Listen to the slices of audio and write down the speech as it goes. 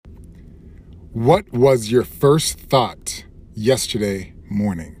What was your first thought yesterday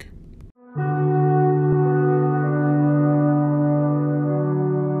morning?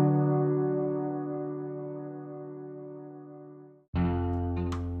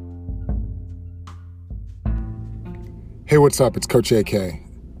 Hey, what's up? It's Coach AK,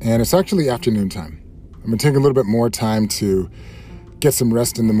 and it's actually afternoon time. I'm going to take a little bit more time to get some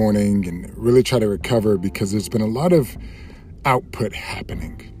rest in the morning and really try to recover because there's been a lot of output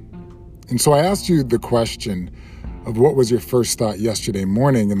happening. And so I asked you the question of what was your first thought yesterday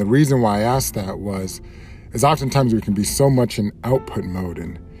morning, and the reason why I asked that was oftentimes we can be so much in output mode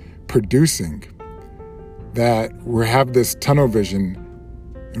and producing that we have this tunnel vision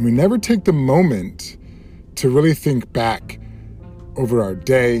and we never take the moment to really think back over our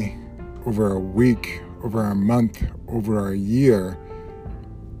day, over our week, over our month, over our year.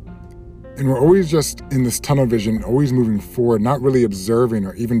 And we're always just in this tunnel vision, always moving forward, not really observing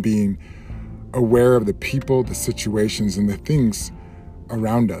or even being aware of the people, the situations, and the things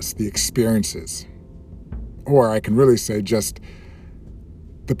around us, the experiences. Or I can really say just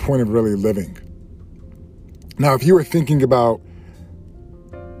the point of really living. Now, if you were thinking about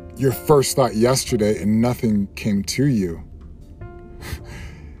your first thought yesterday and nothing came to you,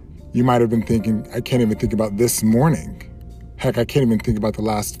 you might have been thinking, I can't even think about this morning. Heck, I can't even think about the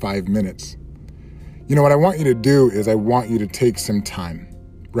last 5 minutes. You know, what I want you to do is I want you to take some time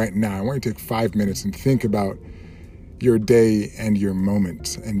right now. I want you to take 5 minutes and think about your day and your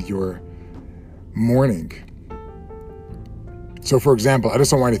moment and your morning. So, for example, I just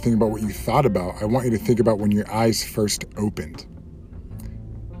don't want you to think about what you thought about. I want you to think about when your eyes first opened.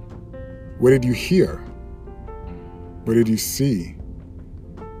 What did you hear? What did you see?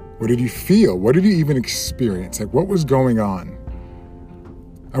 What did you feel? What did you even experience? Like, what was going on?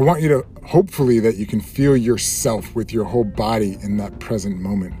 I want you to, hopefully, that you can feel yourself with your whole body in that present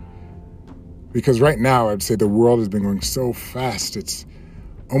moment. Because right now, I'd say the world has been going so fast. It's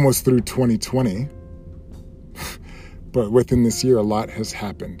almost through 2020. But within this year, a lot has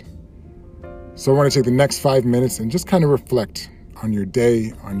happened. So I want to take the next 5 minutes and just kind of reflect on your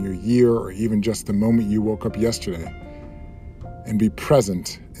day, on your year, or even just the moment you woke up yesterday. And be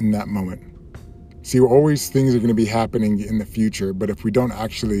present in that moment. See, always things are going to be happening in the future, but if we don't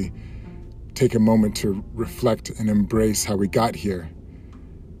actually take a moment to reflect and embrace how we got here,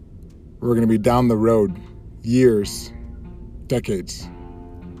 we're going to be down the road years, decades,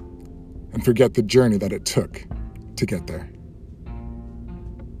 and forget the journey that it took to get there.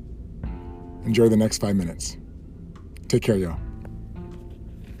 Enjoy the next 5 minutes. Take care, y'all.